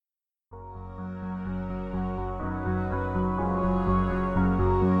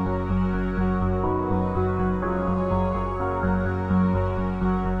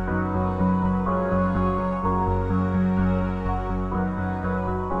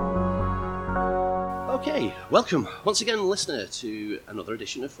Okay, welcome once again, listener, to another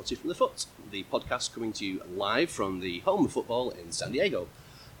edition of Footy from the Foot, the podcast coming to you live from the home of football in San Diego,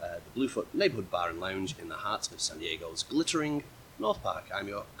 the Bluefoot Neighborhood Bar and Lounge in the heart of San Diego's glittering North Park. I'm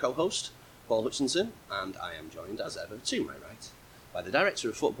your co-host, Paul Hutchinson, and I am joined, as ever, to my right, by the Director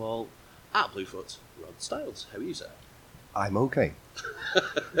of Football at Bluefoot, Rod Styles. How are you, sir? I'm okay.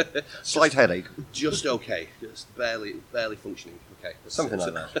 Slight headache. Just okay. Just barely functioning. Okay. Something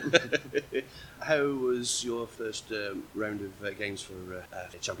like that. How was your first round of games for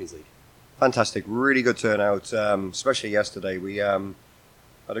Champions League? Fantastic. Really good turnout, especially yesterday. We had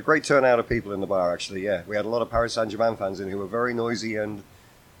a great turnout of people in the bar, actually, yeah. We had a lot of Paris Saint-Germain fans in who were very noisy and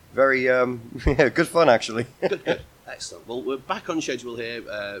very good fun, actually. Good. Excellent. Well, we're back on schedule here.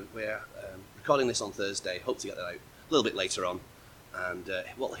 We're recording this on Thursday. Hope to get that out a little bit later on. And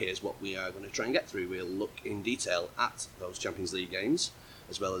here's what we are going to try and get through. We'll look in detail at those Champions League games,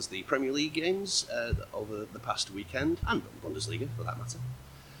 as well as the Premier League games over the past weekend, and Bundesliga for that matter.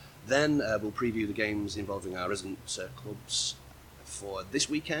 Then we'll preview the games involving our resident clubs for this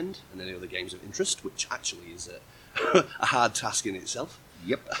weekend, and any other games of interest, which actually is a hard task in itself.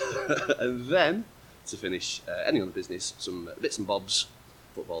 Yep. And then, to finish, any other business, some bits and bobs,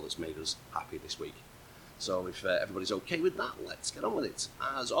 football that's made us happy this week. So if everybody's okay with that, let's get on with it.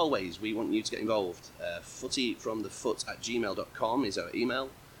 As always, we want you to get involved. footyfromthefoot@gmail.com is our email,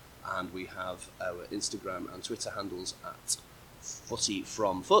 and we have our Instagram and Twitter handles at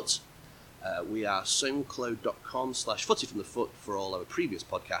footyfromfoot. We are soundcloud.com/footyfromthefoot for all our previous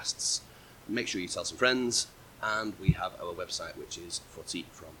podcasts. Make sure you tell some friends, and we have our website, which is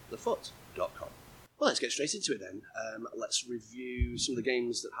footyfromthefoot.com. Well, let's get straight into it then. Let's review some of the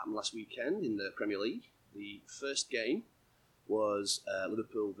games that happened last weekend in the Premier League. The first game was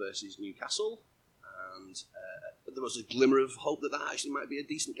Liverpool versus Newcastle, and there was a glimmer of hope that actually might be a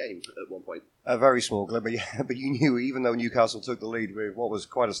decent game at one point. A very small glimmer, yeah, but you knew, even though Newcastle took the lead with what was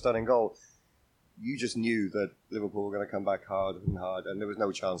quite a stunning goal, you just knew that Liverpool were going to come back hard, and there was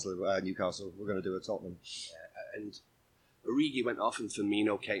no chance Newcastle were going to do a Tottenham. Yeah, and Origi went off and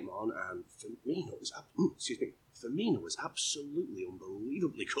Firmino came on, and Firmino was absolutely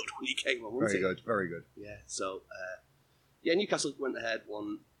unbelievably good when he came on, wasn't he? Very good. Yeah, so, Newcastle went ahead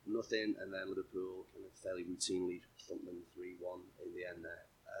 1-0, and then Liverpool kind of fairly routinely thumped them 3-1 in the end there.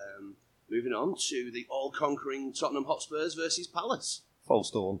 Moving on to the all-conquering Tottenham Hotspurs versus Palace.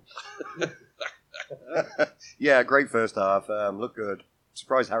 False dawn. Yeah, great first half. Looked good.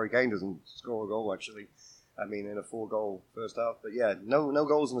 Surprised Harry Kane doesn't score a goal, actually. I mean, in a 4-goal first half. But yeah, no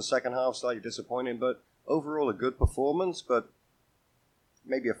goals in the second half, slightly disappointing. But overall, a good performance, but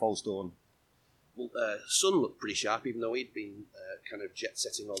maybe a false dawn. Well, Son looked pretty sharp, even though he'd been kind of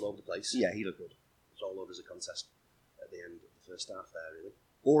jet-setting all over the place. Yeah, he looked good. It was all over as a contest at the end of the first half there, really.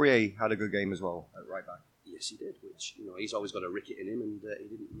 Aurier had a good game as well, at right back. Yes, he did, which, he's always got a ricket in him, and he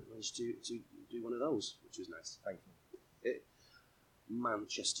didn't manage to do one of those, which was nice. Thankfully.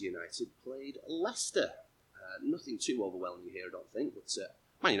 Manchester United played Leicester. Nothing too overwhelming here, I don't think, but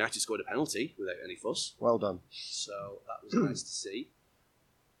Man United scored a penalty without any fuss. Well done. So that was nice to see.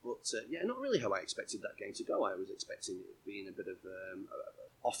 But, not really how I expected that game to go. I was expecting it being a bit of an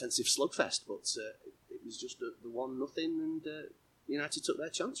offensive slugfest, but it was just the 1-0, and United took their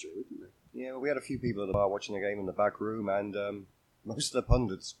chance, really, didn't they? Yeah, well, we had a few people at the bar watching the game in the back room, and most of the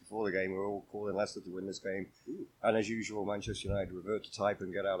pundits before the game were all calling Leicester to win this game. Ooh. And as usual, Manchester United revert to type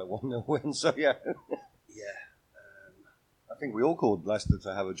and get out a 1-0 win. So, yeah. Yeah. I think we all called Leicester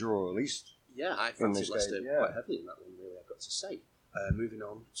to have a draw, at least. Yeah, I fancied Leicester quite heavily in that one, really, I've got to say. Moving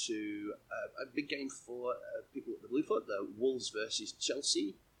on to a big game for people at the Bluefoot, the Wolves versus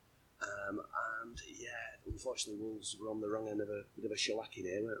Chelsea. Unfortunately, Wolves were on the wrong end of a bit of a shellacking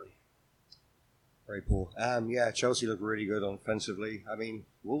here, weren't they? Very poor. Chelsea looked really good offensively. I mean,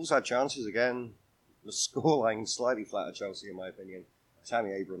 Wolves had chances again. The scoreline slightly flattered Chelsea, in my opinion.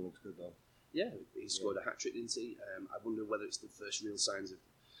 Tammy Abraham looks good, though. Yeah, he scored a hat-trick, didn't he? I wonder whether it's the first real signs of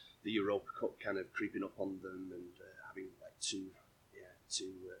the Europa Cup kind of creeping up on them and having like two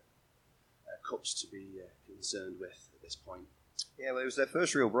cups to be concerned with at this point. Yeah, well, it was their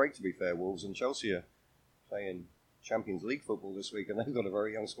first real break, to be fair. Wolves and Chelsea are playing Champions League football this week, and they've got a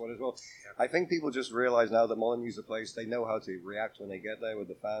very young squad as well. Yeah. I think people just realise now that Molineu's the place. They know how to react when they get there with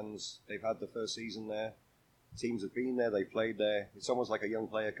the fans. They've had the first season there. Teams have been there. They've played there. It's almost like a young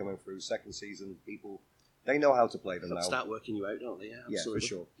player coming through. Second season, they know how to play them now. Start working you out, don't they? Yeah, absolutely. Yeah, for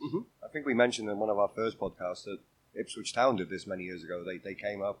sure. Mm-hmm. I think we mentioned in one of our first podcasts that Ipswich Town did this many years ago. They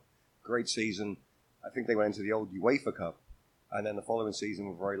came up, great season. I think they went into the old UEFA Cup, and then the following season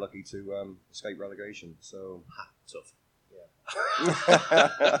were very lucky to escape relegation. So tough. Yeah.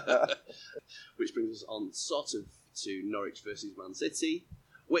 Which brings moves on sort of to Norwich versus Man City,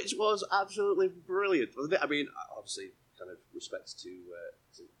 which was absolutely brilliant, wasn't it? I mean, obviously, kind of respects to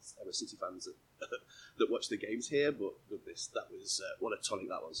our City fans that watch the games here, but goodness, that was what a tonic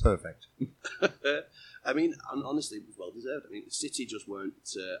that was. Perfect. I mean, honestly, it was well deserved. I mean, City just weren't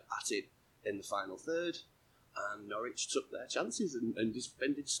at it in the final third, and Norwich took their chances and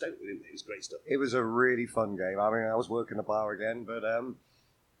defended Stoke with him. It was great stuff. It was a really fun game. I mean, I was working the bar again, but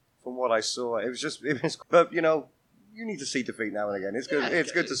from what I saw, it was. But you need to see defeat now and again. It's good.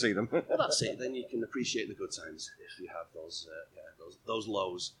 It's good to see them. Well, that's it. Then you can appreciate the good times if you have those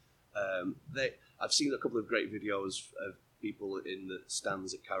lows. I've seen a couple of great videos of people in the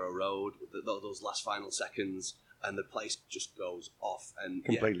stands at Carrow Road. Those last final seconds, and the place just goes off. And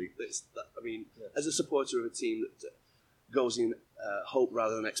completely. As a supporter of a team that goes in hope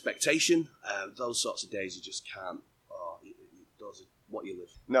rather than expectation, those sorts of days you just can't. Those are what you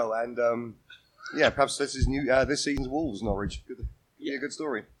live. No, and. Perhaps this is new. This season's Wolves, Norwich. Could be a good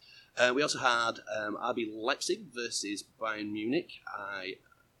story. We also had RB Leipzig versus Bayern Munich.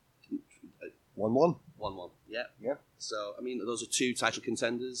 1-1. 1-1, yeah. So, I mean, those are two title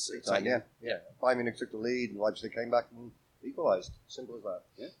contenders. Yeah. Bayern Munich took the lead, and Leipzig came back and equalised. Simple as that.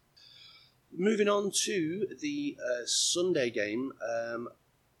 Yeah. Moving on to the Sunday game,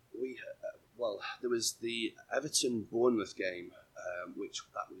 there was the Everton-Bournemouth game, which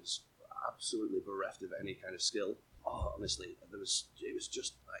that was absolutely bereft of any kind of skill. Honestly, it was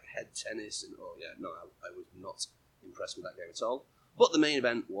just like head tennis, and I was not impressed with that game at all. But the main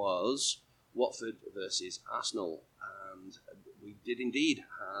event was Watford versus Arsenal, and we did indeed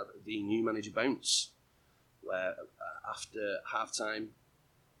have the new manager bounce, where after half-time,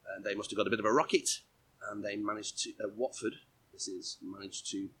 they must have got a bit of a rocket, and they managed to, Watford, managed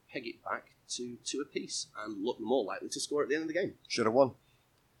to peg it back to 2-apiece, and look more likely to score at the end of the game. Should have won.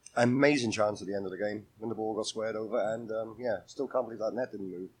 Amazing chance at the end of the game when the ball got squared over, and still can't believe that net didn't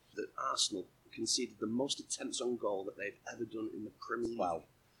move. That Arsenal conceded the most attempts on goal that they've ever done in the Premier League. Wow.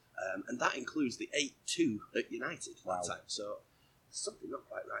 And that includes the 8-2 at United that time. So there's something not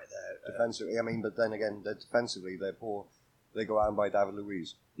quite right there. Defensively, but then again, defensively, they're poor. They go out and buy David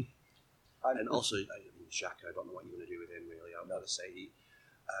Luiz. And also, Xhaka, I don't know what you're going to do with him, really. I've got to say,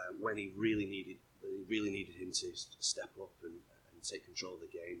 when he really needed him to step up and take control of the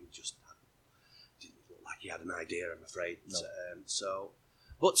game, he just didn't look like he had an idea, I'm afraid. No.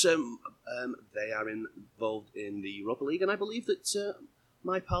 But they are involved in the Europa League, and I believe that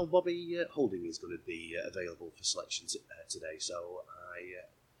my pal Bobby Holding is going to be available for selection today, so I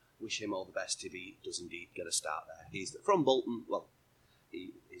wish him all the best if he does indeed get a start there. He's from Bolton. Well,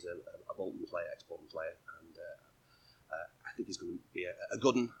 he's a Bolton player, ex-Bolton player, and I think he's going to be a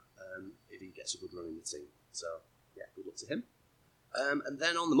good one if he gets a good run in the team. So, yeah, good luck to him. And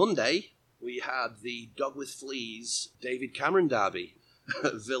then on the Monday, we had the Dog with Fleas David Cameron derby,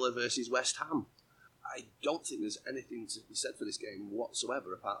 Villa versus West Ham. I don't think there's anything to be said for this game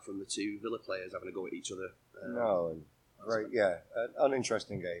whatsoever, apart from the two Villa players having a go at each other. An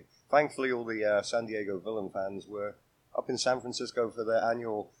uninteresting game. Thankfully, all the San Diego Villain fans were up in San Francisco for their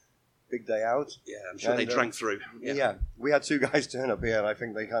annual big day out. Yeah, I'm sure they drank through. Yeah, we had two guys turn up here, and I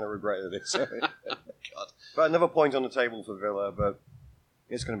think they kind of regretted it. So. God. But another point on the table for Villa, but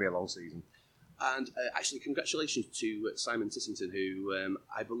it's going to be a long season. And actually, congratulations to Simon Tissington, who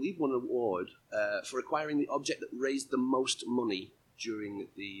I believe won an award for acquiring the object that raised the most money during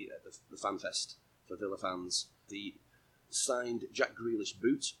the FanFest for Villa fans. The signed Jack Grealish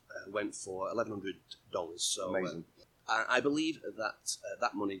boot went for $1,100. So amazing. I believe that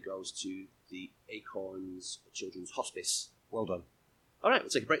that money goes to the Acorns Children's Hospice. Well done. All right,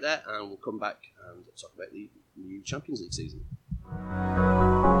 we'll take a break there, and we'll come back and talk about the new Champions League season. All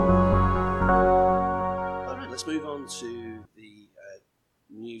right, let's move on to the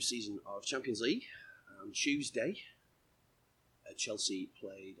new season of Champions League. On Tuesday, Chelsea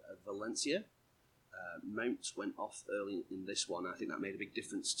played Valencia. Mount went off early in this one. I think that made a big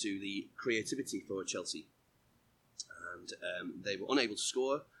difference to the creativity for Chelsea. And they were unable to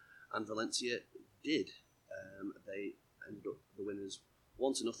score, and Valencia did. They ended up the winners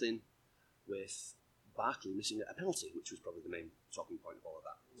 1-0 with Barkley missing a penalty, which was probably the main talking point of all of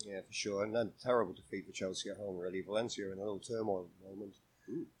that. Yeah, for sure. And a terrible defeat for Chelsea at home, really. Valencia in a little turmoil at the moment.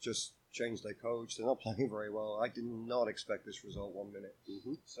 Just changed their coach. They're not playing very well. I did not expect this result 1 minute.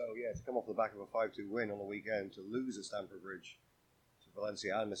 Mm-hmm. So, yeah, to come off the back of a 5-2 win on the weekend, to lose at Stamford Bridge to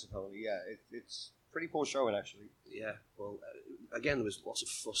Valencia and miss a penalty, it's pretty poor showing, actually. Yeah, well, again, there was lots of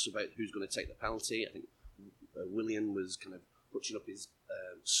fuss about who's going to take the penalty. I think Willian was kind of putting up his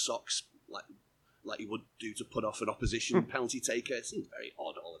socks like he would do to put off an opposition penalty taker. It seemed very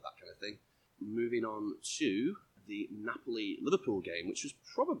odd, all of that kind of thing. moving on to the Napoli-Liverpool game, which was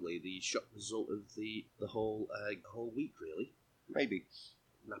probably the shock result of the whole week, really. Maybe.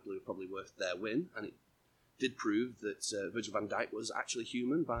 Napoli were probably worth their win, and it did prove that Virgil van Dijk was actually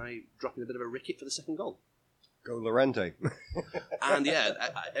human by dropping a bit of a ricket for the second goal. Go Llorente. And yeah,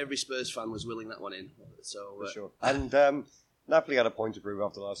 every Spurs fan was willing that one in. So for sure. And Napoli had a point to prove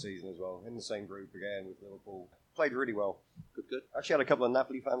after last season as well, in the same group again with Liverpool. Played really well. Good. Actually had a couple of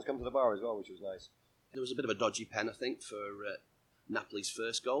Napoli fans come to the bar as well, which was nice. There was a bit of a dodgy pen, I think, for Napoli's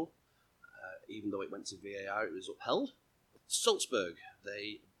first goal. Even though it went to VAR, it was upheld. Salzburg,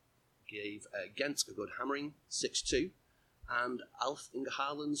 they gave Ghent a good hammering, 6-2. And Alf Inge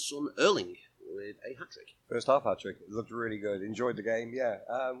Haaland's son, Erling, with a hat-trick. First half hat-trick. It looked really good. Enjoyed the game, yeah.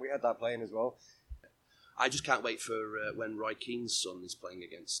 We had that playing as well. I just can't wait for when Roy Keane's son is playing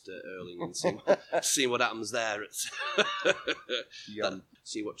against Erling and seeing what happens there.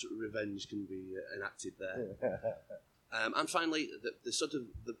 See what revenge can be enacted there. And finally, the sort of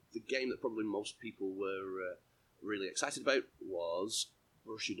the game that probably most people were really excited about was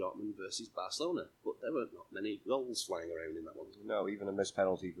Borussia Dortmund versus Barcelona. But there were not many goals flying around in that one. No, even a missed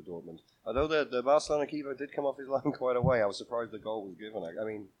penalty for Dortmund. Although the Barcelona keeper did come off his line quite a way, I was surprised the goal was given. I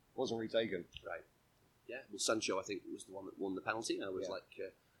mean, it wasn't retaken. Right. Yeah, well, Sancho, I think, was the one that won the penalty. I was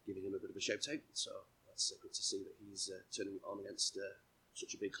giving him a bit of a shout out, so that's good to see that he's turning on against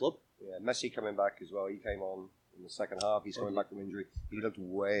such a big club. Yeah, Messi coming back as well. He came on in the second half. He's coming back from injury. He looked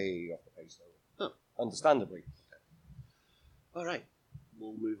way off the pace, though. Huh. Understandably. Okay. All right,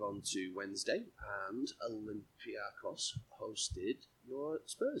 we'll move on to Wednesday, and Olympiacos hosted your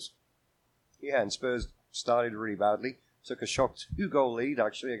Spurs. Yeah, and Spurs started really badly. Took a shocked 2-goal lead,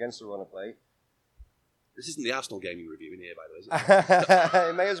 actually, against the run of play. This isn't the Arsenal game you're reviewing here, by the way, is it?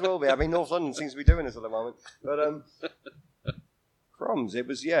 It may as well be. I mean, North London seems to be doing this at the moment. But, crumbs. It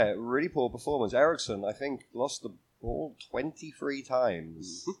was, really poor performance. Ericsson, I think, lost the ball 23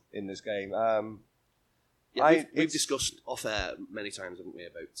 times in this game. We've discussed off-air many times, haven't we,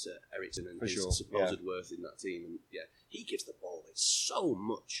 about Ericsson and his supposed worth in that team. And, he gives the ball away so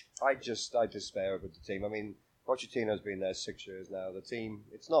much. I despair with the team. I mean, Pochettino's been there 6 years now. The team,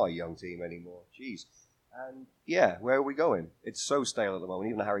 it's not a young team anymore. Jeez. And where are we going? It's so stale at the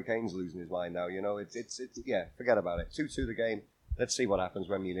moment. Even Harry Kane's losing his mind now. You know, it's forget about it. 2-2 the game. Let's see what happens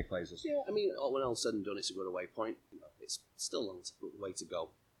when Munich plays us. Yeah, I mean, when all's said and done, it's a good away point. It's still a long way to go.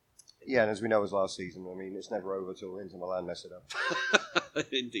 Yeah, and as we know as last season, I mean, it's never over till Inter Milan mess it up.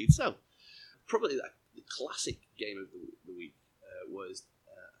 Indeed so. Probably the classic game of the week was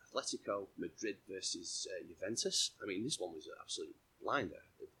Atletico Madrid versus Juventus. I mean, this one was an absolute blinder.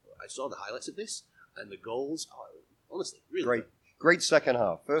 I saw the highlights of this. And the goals are, honestly, really great second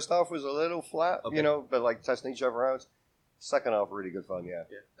half. First half was a little flat, but like testing each other out. Second half, really good fun, yeah.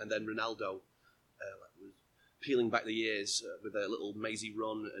 And then Ronaldo was peeling back the years with a little mazy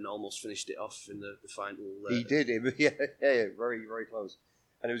run and almost finished it off in the final. He did, very, very close.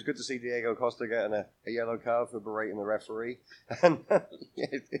 And it was good to see Diego Costa getting a yellow card for berating the referee. And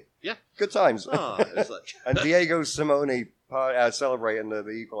good times. Oh, it was like and Diego Simone celebrating the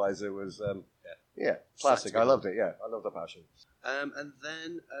equaliser was... classic. I loved it. Yeah, I love the passion. And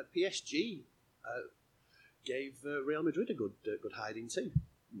then PSG gave Real Madrid a good hiding too.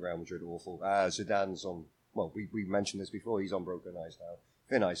 Real Madrid awful. Zidane's on. Well, we mentioned this before. He's on broken ice now.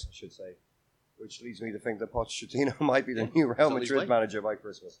 Thin ice, I should say. Which leads me to think that Pochettino might be the new Real Madrid manager by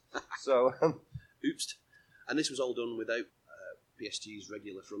Christmas. So, oops. And this was all done without PSG's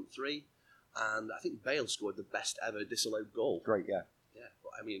regular front three, and I think Bale scored the best ever disallowed goal. Great, yeah. Yeah,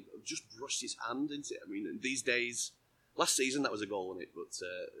 but I mean, just brushed his hand into it. I mean, these days, last season that was a goal, wasn't it? But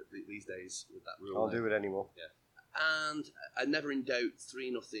these days, with that rule, can't do it anymore. Yeah, and never in doubt,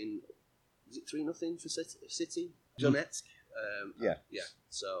 3-0. Is it 3-0 for City? Donetsk. Yeah.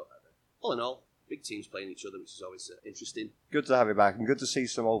 So, all in all, big teams playing each other, which is always interesting. Good to have it back, and good to see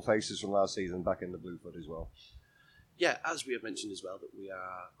some old faces from last season back in the Bluefoot as well. Yeah, as we have mentioned as well, that we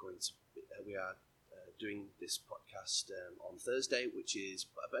are doing this podcast on Thursday, which is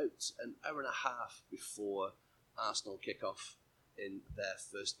about an hour and a half before Arsenal kick off in their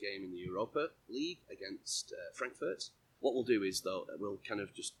first game in the Europa League against Frankfurt. What we'll do is, though, we'll kind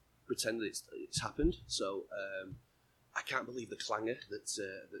of just pretend that it's happened. So I can't believe the clangor that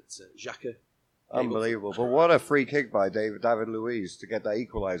Xhaka. Unbelievable. But what a free kick by David Luiz to get that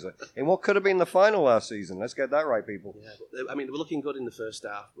equaliser in what could have been the final last season. Let's get that right, people. Yeah, but, I mean, they were looking good in the first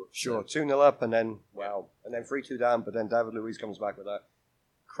half. But, sure, 2-0 up and then, wow. And then 3-2 down, but then David Luiz comes back with that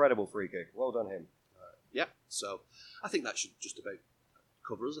incredible free kick. Well done, him. Yeah, so I think that should just about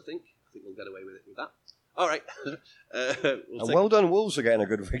cover us, I think. I think we'll get away with that. All right. Well done, Wolves, for getting a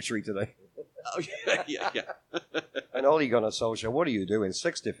good victory today. Oh, yeah. And Ole Gunnar Solskjaer, what are you doing?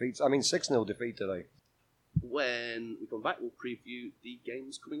 6-0 defeat today. When we come back, we'll preview the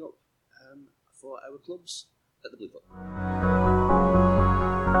games coming up for our clubs at the Bluefoot.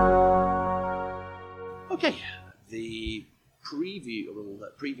 Okay, the we'll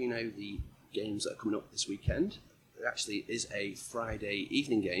preview now the games that are coming up this weekend. There actually is a Friday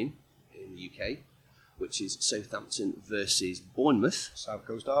evening game in the UK, which is Southampton versus Bournemouth. South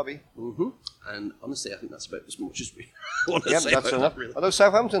Coast Derby. Mm-hmm. And honestly, I think that's about as much as we want to say that's about enough. that, really. Although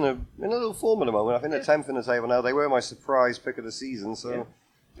Southampton are in a little form at the moment. I think they're 10th in the table now. They were my surprise pick of the season, so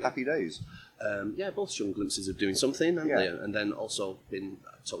happy days. Both shown glimpses of doing something, haven't they? Yeah. And then also been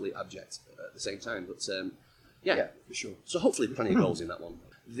totally abject at the same time. But Yeah, for sure. So hopefully plenty of goals in that one.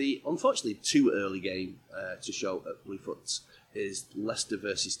 The unfortunately too early game to show at Bluefoot is Leicester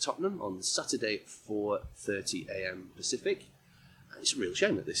versus Tottenham on Saturday at 4:30 a.m. Pacific. And it's a real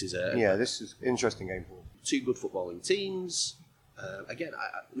shame that this is this is an interesting game for them. two good footballing teams. Again,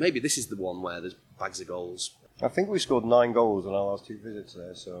 maybe this is the one where there's bags of goals. I think we scored 9 goals in our last 2 visits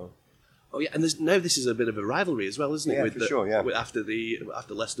there, so... Oh yeah, and now this is a bit of a rivalry as well, isn't it? Yeah, for sure, yeah. After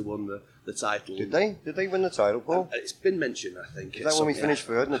Leicester won the title. Did they win the title, Paul? It's been mentioned, I think. Is that when we finished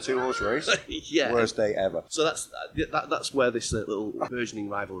third in the 2-horse race? Yeah. Worst day ever. So that's where this little burgeoning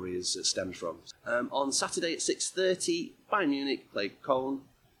rivalry is stemmed from. On Saturday at 6:30, Bayern Munich play Cologne.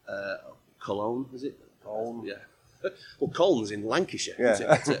 Cologne, is it? Cologne. Yeah. Well, Colne's in Lancashire.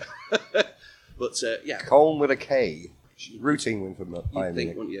 Yeah. Isn't it? But yeah. Colne with a K. Routine win for Bayern You'd think,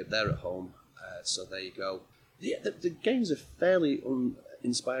 Munich. wouldn't you? They're at home, so there you go. Yeah, the games are fairly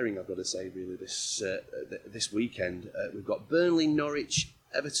uninspiring, I've got to say, really, this weekend. We've got Burnley, Norwich,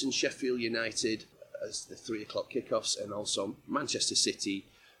 Everton, Sheffield United as the 3 o'clock kickoffs, and also Manchester City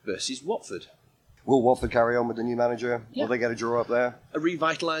versus Watford. Will Watford carry on with the new manager? Yeah. Will they get a draw up there? A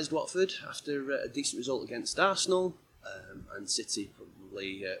revitalised Watford after a decent result against Arsenal, and City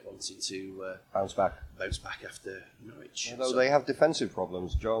probably wanting to Bounce back. After Norwich. Although they have defensive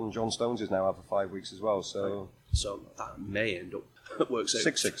problems. John Stones is now out for 5 weeks as well, so... So that may end up works out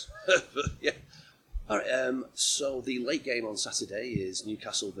 6-6. Yeah. All right. So the late game on Saturday is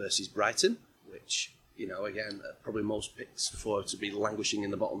Newcastle versus Brighton, which again probably most picks for to be languishing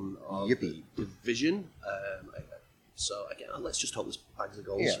in the bottom of Yippee. the division. So again, let's just hope there's bags of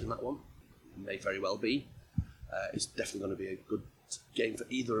goals in that one. May very well be. It's definitely going to be a good game for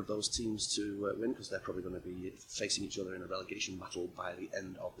either of those teams to win, because they're probably going to be facing each other in a relegation battle by the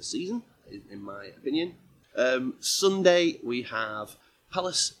end of the season, in my opinion. Sunday we have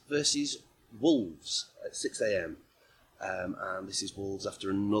Palace versus Wolves at 6 a.m. And this is Wolves after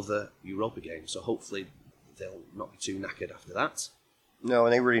another Europa game, so hopefully they'll not be too knackered after that. No,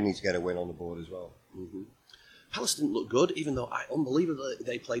 and they really need to get a win on the board as well. Mm-hmm. Palace didn't look good, even though unbelievably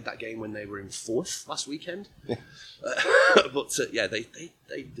they played that game when they were in 4th last weekend. Yeah. But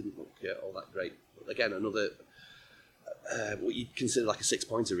they didn't look all that great. But again, another what you'd consider like a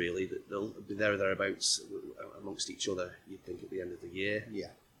 6-pointer, really. That they'll be there or thereabouts amongst each other, you'd think, at the end of the year.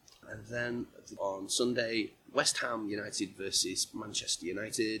 Yeah. And then on Sunday, West Ham United versus Manchester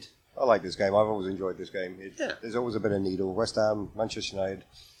United. I like this game. I've always enjoyed this game. There's always a bit of needle. West Ham, Manchester United.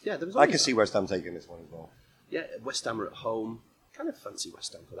 Yeah, there was. I can see West Ham taking this one as well. Yeah, West Ham are at home. Kind of fancy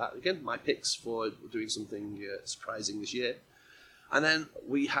West Ham for that. Again, my picks for doing something surprising this year. And then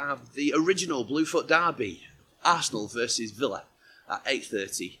we have the original Bluefoot derby, Arsenal versus Villa at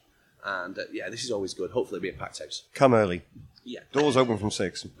 8:30. And this is always good. Hopefully it'll be a packed house. Come early. Yeah. Doors open from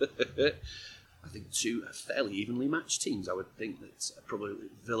 6. I think two fairly evenly matched teams. I would think that probably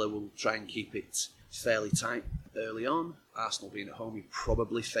Villa will try and keep it fairly tight early on. Arsenal being at home, you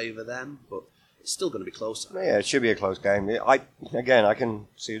probably favour them, but it's still going to be close. Yeah, it should be a close game. I can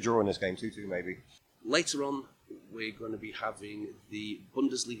see a draw in this game, 2-2 maybe. Later on, we're going to be having the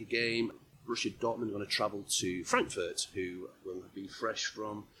Bundesliga game. Borussia Dortmund are going to travel to Frankfurt, who will be fresh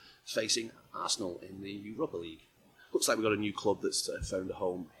from facing Arsenal in the Europa League. Looks like we've got a new club that's found a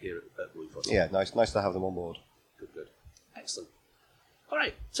home here at Bluefoot. Yeah, nice to have them on board. Good. Excellent. All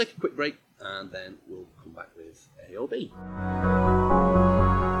right, take a quick break, and then we'll come back with A or B.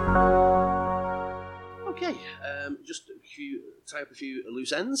 Okay, just tie up a few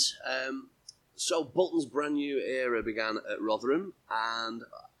loose ends. So Bolton's brand new era began at Rotherham, and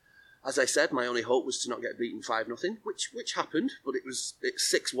as I said, my only hope was to not get beaten 5-0, which happened, but it's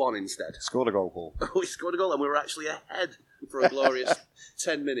 6-1 instead. Scored a goal, Paul. We scored a goal, and we were actually ahead for a glorious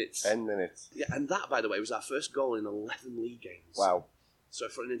 10 minutes. 10 minutes. Yeah, and that, by the way, was our first goal in 11 league games. Wow. So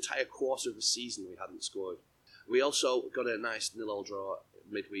for an entire quarter of the season, we hadn't scored. We also got a nice 0-0 draw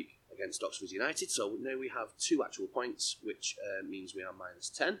midweek against Oxford United. So now we have 2 actual points, which means we are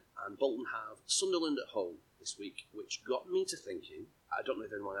 -10. And Bolton have Sunderland at home this week, which got me to thinking. I don't know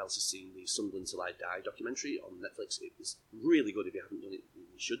if anyone else has seen the Sunderland Till I Die documentary on Netflix. It was really good. If you haven't done it, you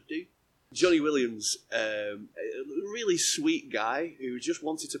should do. Johnny Williams, a really sweet guy who just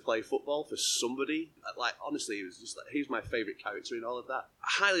wanted to play football for somebody. Like, honestly, he was just like, he's my favourite character in all of that. I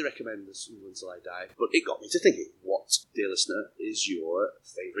highly recommend the Sunderland Till I Die. But it got me to thinking, what, dear listener, is your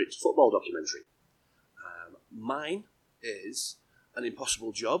favourite football documentary? Mine is An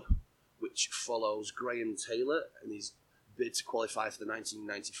Impossible Job, which follows Graham Taylor and his bid to qualify for the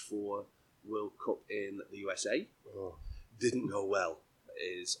 1994 World Cup in the USA. Oh. Didn't go well.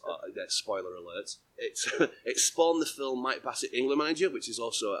 Is spoiler alert. It spawned the film Mike Bassett England Manager, which is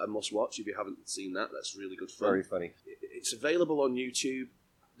also a must watch if you haven't seen that. That's really good fun. Very funny. It's available on YouTube.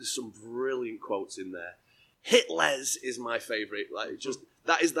 There's some brilliant quotes in there. Hitler's is my favourite. Like, just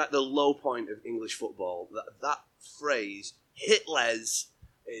that is the low point of English football. That phrase Hitler's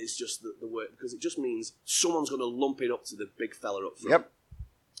is just the word, because it just means someone's going to lump it up to the big fella up front. Yep.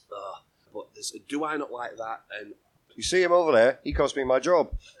 But there's Do I Not Like That? And you see him over there? He cost me my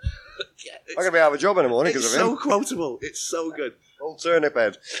job. yeah, I'm going to be out of a job in the morning because of him. It's so quotable. It's so good. Old turnip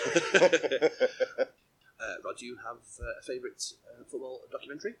head. Rod, do you have a favourite football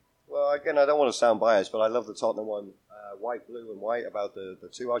documentary? Well, again, I don't want to sound biased, but I love the Tottenham one, White, Blue and White, about the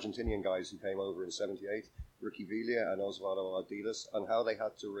 2 Argentinian guys who came over in '78, Ricky Villa and Osvaldo Ardiles, and how they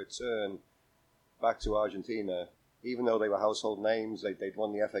had to return back to Argentina, even though they were household names. They'd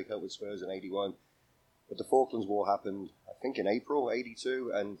won the FA Cup with Spurs in '81. But the Falklands War happened, I think, in April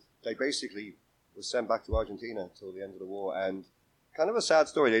 '82, and they basically were sent back to Argentina till the end of the war. And kind of a sad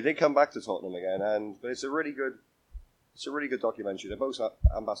story. They did come back to Tottenham again, but it's a really good documentary. They're both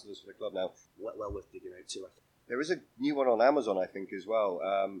ambassadors for the club now. Well worth digging out too, I think. There is a new one on Amazon, I think, as well.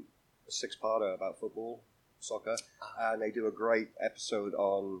 A 6-parter about football, soccer, and they do a great episode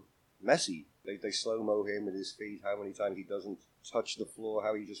on Messi. They slow-mo him with his feet, how many times he doesn't touch the floor,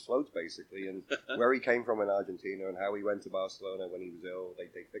 how he just floats, basically, and where he came from in Argentina and how he went to Barcelona when he was ill. They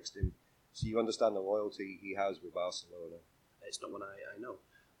fixed him. So you understand the loyalty he has with Barcelona. It's not one I know.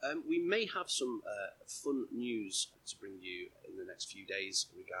 We may have some fun news to bring you in the next few days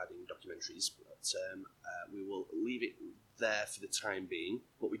regarding documentaries, but we will leave it there for the time being.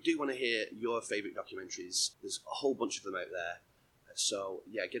 But we do want to hear your favourite documentaries. There's a whole bunch of them out there. So,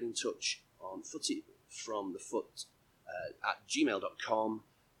 yeah, get in touch on footyfromthefoot at gmail.com,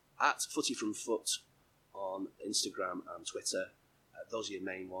 at footyfromfoot on Instagram and Twitter. Those are your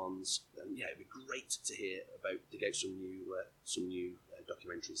main ones. And, yeah, it'd be great to dig out some new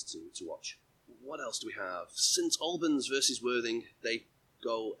documentaries to watch. What else do we have? St Albans versus Worthing. They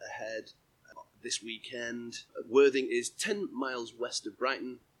go ahead this weekend. Worthing is 10 miles west of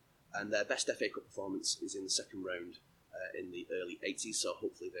Brighton, and their best FA Cup performance is in the second round in the early 80s, so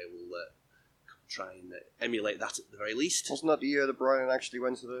hopefully they will try and emulate that at the very least. Wasn't that the year that Brighton actually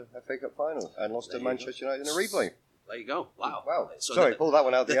went to the FA Cup final and lost to Manchester United in a replay? There you go. Wow. So sorry, pull that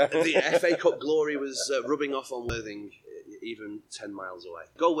one out the air. The FA Cup glory was rubbing off on Worthing, even 10 miles away.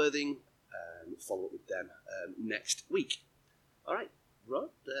 Go Worthing, follow up with them next week. All right,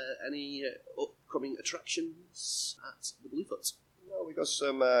 Rod, any upcoming attractions at the Bluefoot? Well, we've got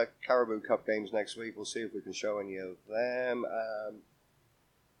some Caribou Cup games next week. We'll see if we can show any of them.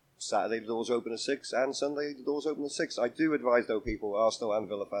 Saturday the doors open at 6 and Sunday the doors open at 6. I do advise, though, people, Arsenal and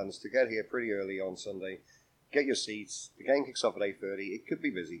Villa fans, to get here pretty early on Sunday. Get your seats. The game kicks off at 8:30. It could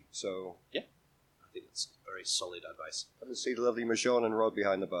be busy, so... Yeah, I think that's very solid advice. I can see the lovely Michonne and Rod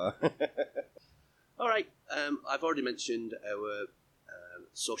behind the bar. All right, I've already mentioned our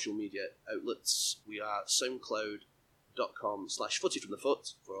social media outlets. We are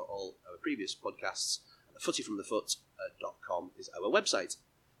soundcloud.com/footyfromthefoot for all our previous podcasts. Footyfromthefoot.com is our website.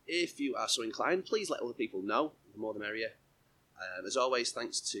 If you are so inclined, please let other people know. The more the merrier. As always,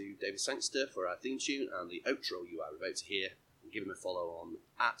 thanks to David Sangster for our theme tune and the outro you are about to hear. And give him a follow on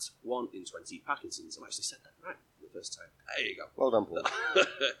at 1in20 Parkinson's. I've actually said that right for the first time. There you go. Well done, Paul.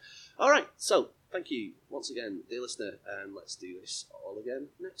 All right, so thank you once again, dear listener, and let's do this all again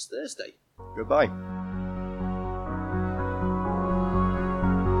next Thursday. Goodbye.